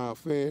guide us in our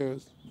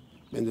affairs,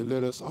 and to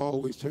let us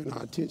always turn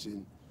our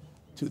attention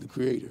to the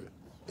Creator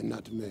and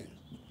not to man.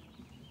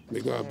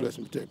 May God bless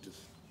and protect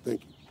us.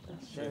 Thank you.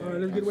 All right,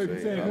 let's get away from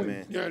San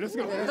Quentin. Yeah, let's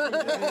go.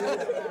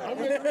 I'm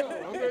ready to go.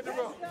 I'm ready to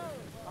go.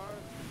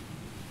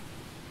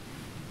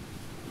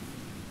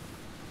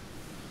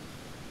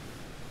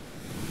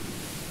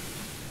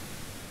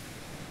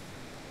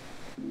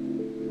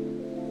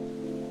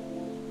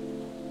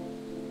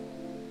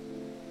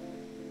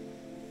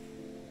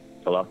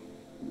 Hello?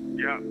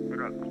 Yeah, what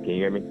up? Can you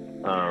hear me?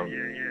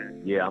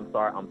 Yeah. I'm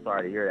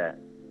sorry to hear that.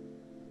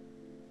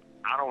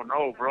 I don't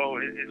know, bro.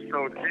 It's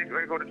so big.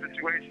 Let go to the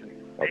situation.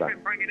 Okay. They've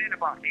been bringing in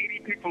about 80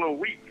 people a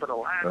week for the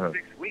last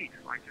 6 weeks.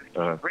 Like, just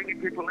keep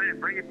bringing people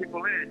in.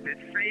 The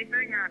same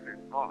thing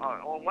happened.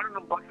 On one of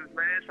them buses,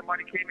 man,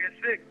 somebody came in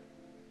sick.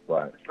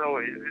 Right.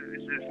 So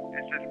it's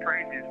just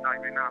crazy. It's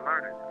like they're not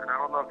learning. And I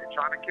don't know if they're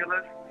trying to kill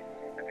us.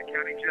 And the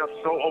county jail's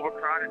so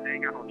overcrowded, they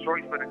ain't got no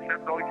choice but to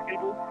accept all these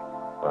people.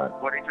 Right.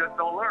 But they just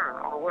don't learn.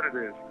 I don't know what it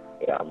is.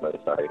 Yeah, I'm really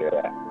sorry to hear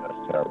that.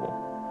 That's terrible.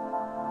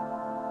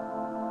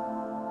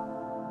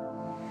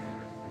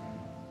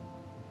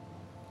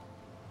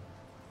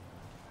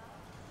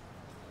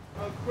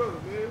 How's the brother,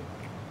 man?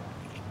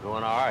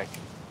 Doing all right.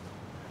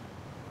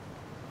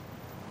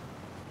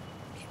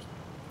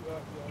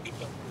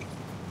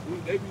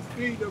 They be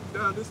speeding up and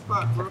down this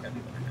spot, bro. You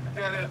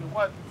can't have to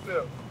watch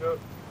yourself. You know?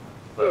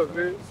 Look,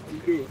 man, what you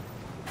doing?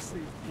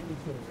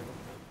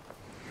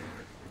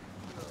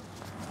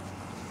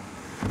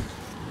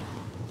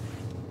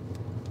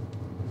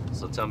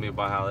 So tell me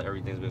about how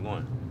everything's been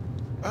going.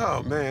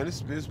 Oh man,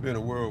 it's been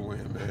a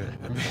whirlwind, man.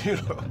 I mean, you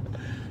know,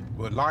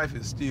 but life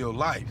is still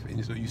life,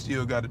 and so you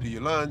still got to do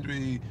your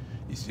laundry.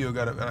 You still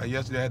got to.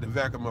 Yesterday I had to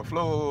vacuum my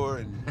floor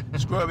and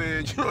scrub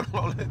it, you know,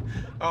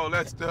 all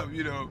that stuff,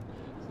 you know.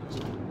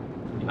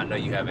 I know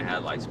you haven't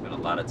had spent a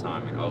lot of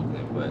time in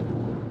Oakland, but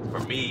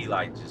for me,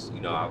 just,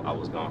 you know, I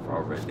was gone for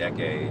over a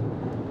decade,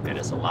 and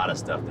it's a lot of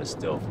stuff that's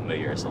still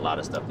familiar. It's a lot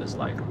of stuff that's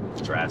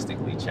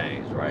drastically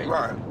changed, right?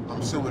 Right. I'm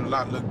assuming a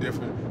lot look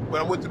different. But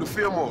I went to the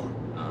Fillmore,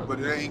 but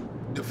it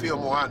ain't the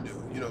Fillmore I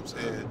knew, you know what I'm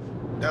saying?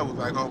 That was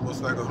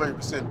almost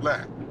 100%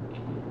 black.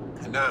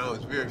 And now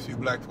it's very few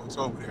black folks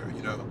over there,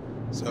 you know?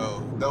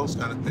 So those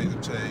kind of things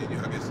have changed. You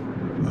know, I guess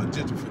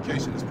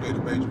gentrification has played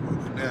a major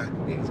role in that.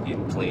 Things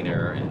getting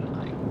cleaner and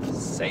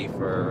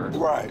safer.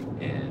 Right.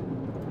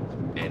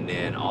 And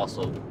then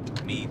also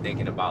me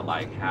thinking about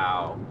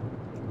how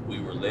we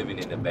were living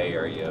in the Bay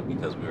Area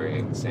because we were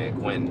in San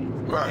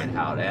Quentin, right, and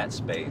how that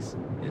space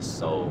is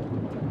so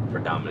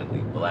predominantly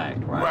black,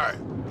 right? Right.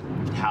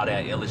 How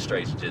that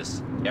illustrates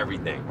just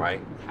everything,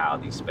 right? How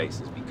these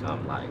spaces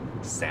become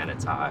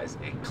sanitized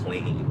and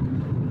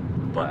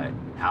clean, but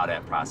how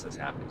that process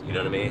happens, you know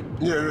what I mean?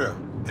 Yeah, yeah.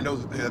 And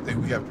those are things I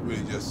think we have to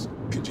really just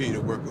continue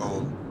to work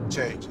on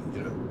changing,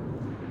 you know?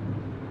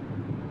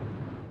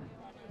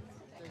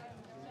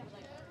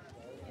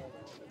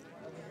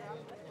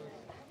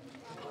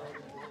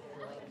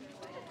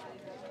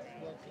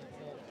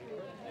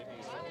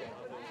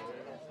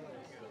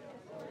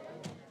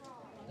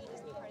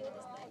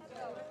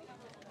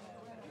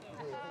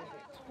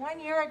 1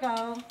 year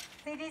ago,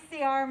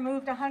 CDCR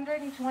moved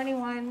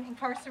 121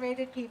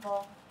 incarcerated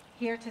people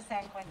here to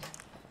San Quentin.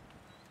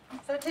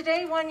 So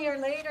today, 1 year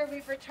later,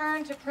 we've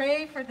returned to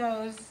pray for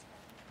those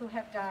who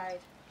have died.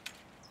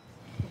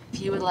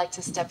 If you would like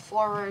to step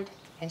forward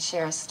and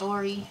share a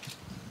story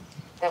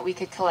that we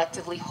could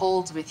collectively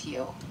hold with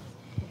you.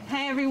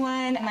 Hi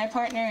everyone, my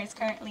partner is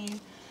currently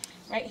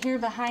right here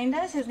behind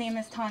us. His name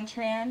is Tan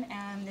Tran,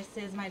 and this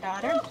is my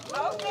daughter.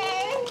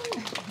 Okay.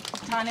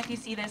 Tan, if you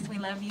see this, we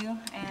love you,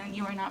 and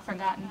you are not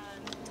forgotten.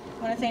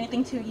 Want to say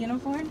anything to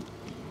Uniform?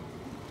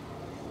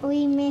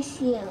 We miss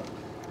you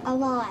a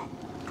lot.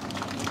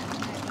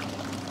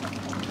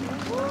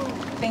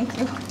 Thank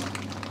you.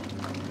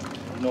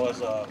 You know,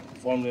 as a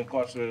formerly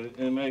incarcerated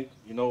inmate,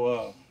 you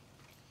know,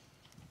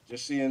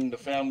 just seeing the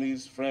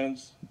families,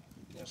 friends,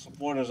 and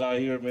supporters out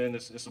here, man,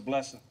 it's a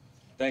blessing.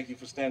 Thank you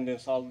for standing in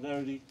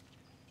solidarity,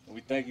 and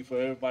we thank you for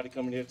everybody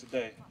coming here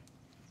today.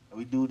 And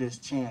we do this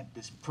chant,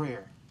 this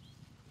prayer,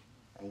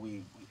 and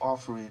we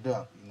offer it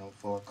up, you know,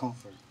 for our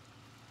comfort,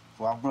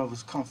 for our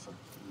brother's comfort,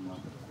 you know.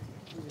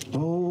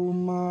 Oh,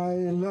 my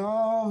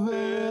love,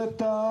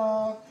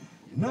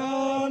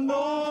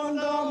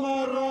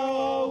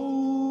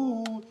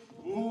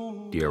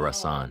 Dear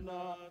Rasan,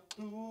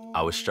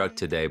 I was struck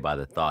today by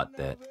the thought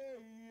that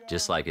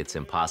just like it's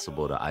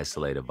impossible to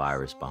isolate a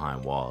virus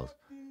behind walls,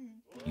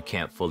 you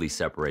can't fully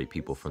separate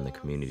people from the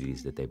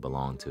communities that they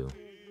belong to.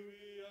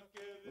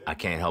 I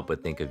can't help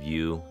but think of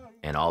you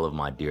and all of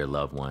my dear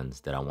loved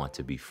ones that I want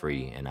to be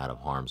free and out of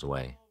harm's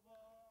way.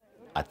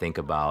 I think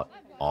about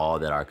all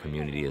that our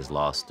community has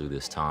lost through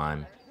this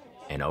time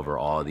and over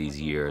all these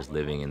years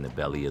living in the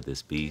belly of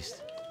this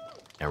beast,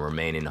 and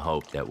remain in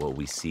hope that what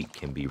we seek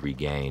can be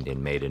regained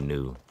and made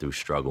anew through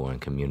struggle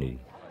and community.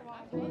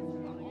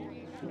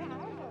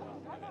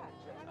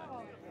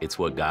 It's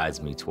what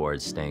guides me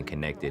towards staying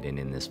connected and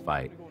in this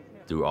fight,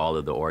 through all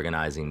of the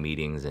organizing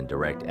meetings and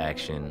direct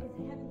action.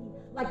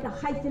 Like the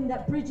hyphen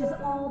that bridges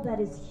all that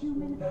is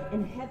human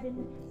and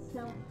heaven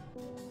itself.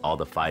 All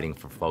the fighting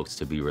for folks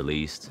to be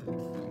released,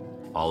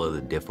 all of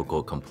the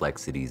difficult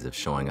complexities of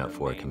showing up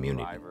for a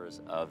community. The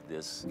drivers of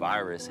this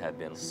virus have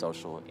been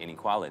social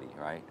inequality,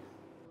 right?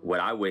 What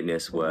I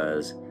witnessed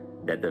was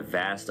that the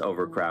vast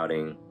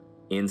overcrowding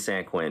in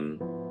San Quentin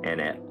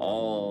and at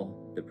all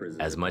the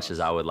prisons. As much as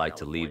I would like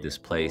to leave this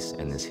place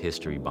and this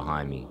history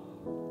behind me,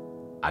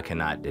 I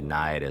cannot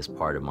deny it as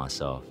part of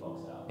myself,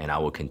 and I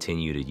will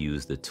continue to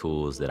use the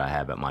tools that I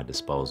have at my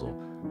disposal,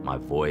 my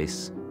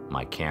voice,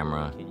 my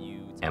camera,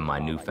 and my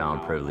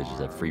newfound privilege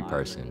as a free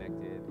person,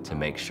 to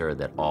make sure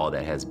that all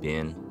that has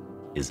been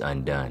is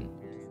undone,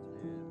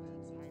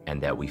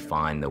 and that we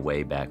find the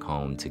way back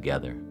home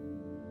together.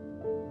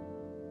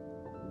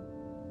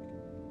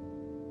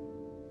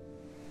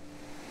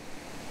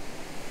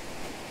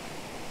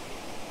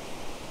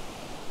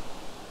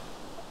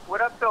 What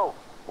up, though?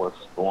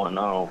 What's going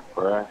on,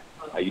 bruh?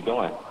 How you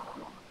doing?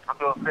 I'm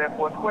doing fair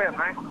for square,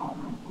 man.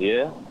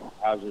 Yeah?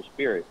 How's your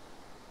spirit?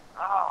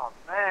 Oh,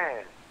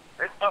 man.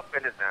 It's up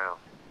and it's down.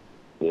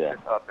 Yeah.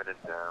 It's up and it's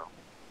down.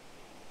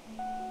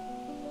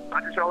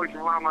 I just always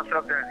remind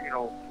myself that, you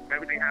know,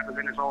 everything happens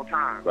in its own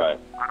time. Right.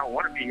 I don't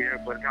want to be here,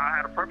 but God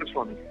had a purpose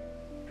for me.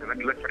 So let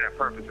me look for that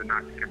purpose and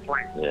not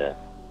complain. Yeah.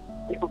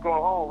 People go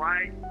home,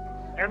 right?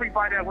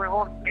 Everybody that went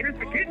home, they didn't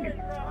forget me.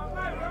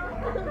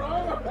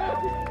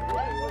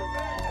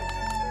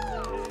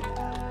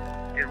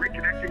 It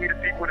reconnected me to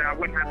people that I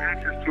wouldn't have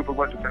access to if it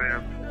wasn't for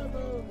them.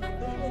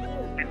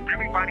 And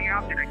everybody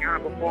out there that got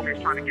up before me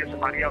is trying to get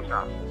somebody else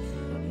out.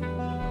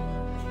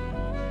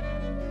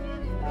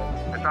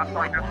 And so I feel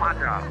like that's my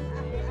job.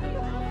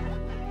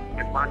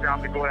 It's my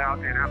job to go out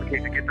and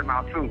advocate to get them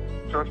out too.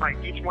 So it's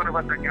like each one of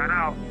us that got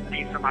out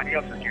means somebody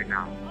else is getting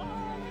out.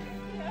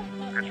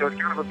 And so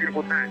it's kind of a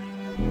beautiful thing.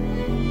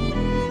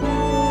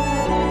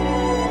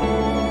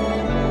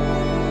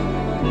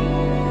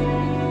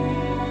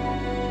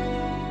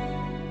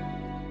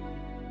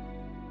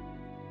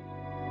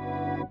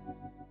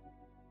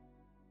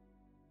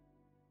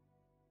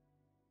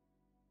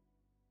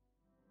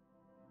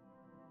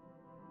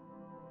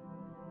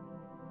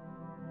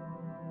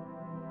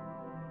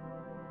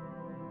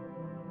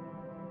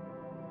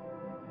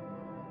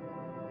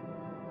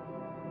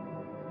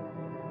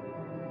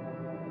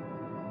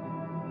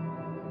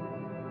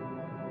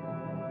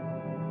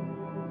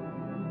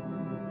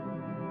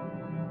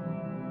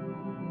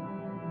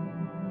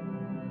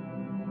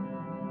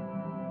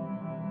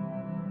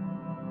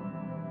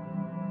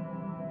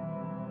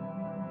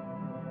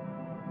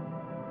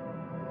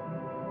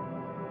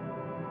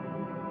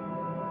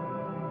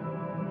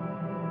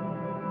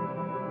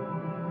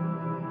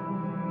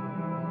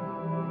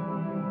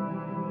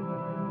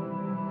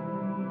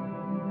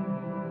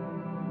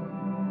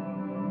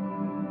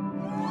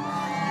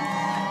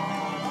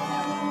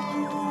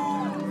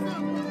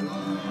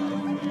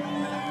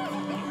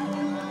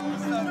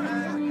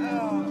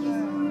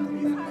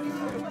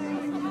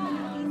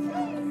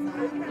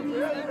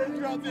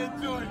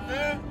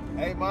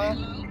 Hey,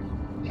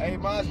 man. Hey,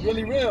 man, it's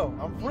really real.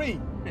 I'm free.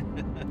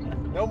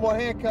 No more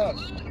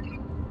handcuffs.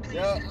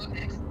 Yeah.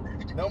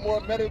 No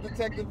more metal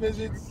detector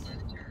visits.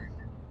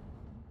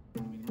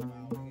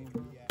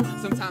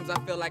 Sometimes I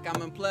feel like I'm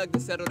unplugged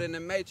and settled in the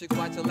matrix,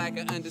 watching like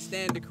I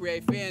understand to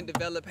create fear and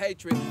develop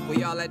hatred.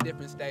 We all at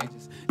different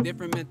stages,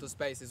 different mental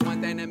spaces.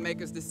 One thing that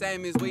makes us the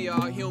same is we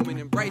all human,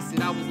 embrace it.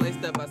 I was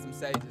laced up by some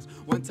sages.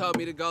 One told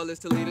me the goal is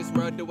to lead this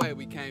world the way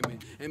we came in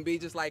and be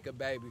just like a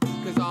baby.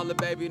 Cause all the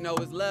baby know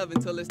is love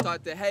until it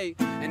start to hate.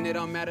 And it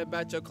don't matter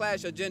about your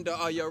class, your gender,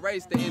 or your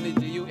race. The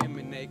energy you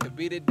emanate could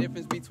be the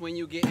difference between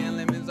you getting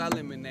lemons or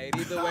lemonade.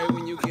 Either way,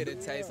 when you get a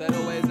taste of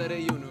the ways of the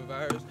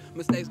universe,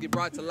 mistakes get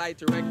brought to light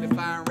to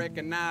rectify and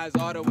recognize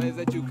all the ways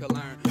that you can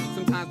learn.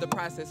 Sometimes the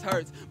process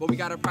hurts, but we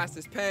gotta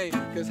process pain.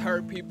 Cause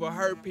hurt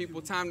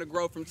people, time to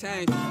grow from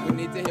change. We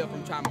need to heal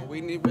from trauma,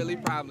 we need really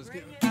problems.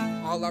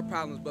 All our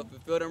problems, but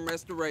fulfill them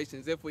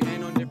restorations. If we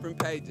ain't on different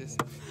pages,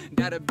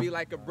 that'll be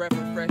like a breath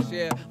of fresh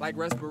air, like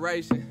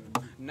respiration.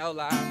 No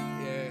lie,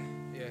 yeah.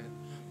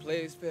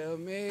 Please feel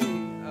me,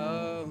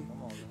 oh.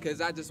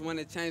 Cause I just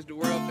wanna change the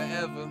world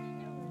forever.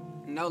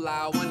 No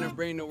lie, I wanna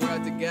bring the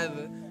world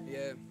together,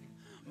 yeah.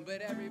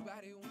 But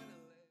everybody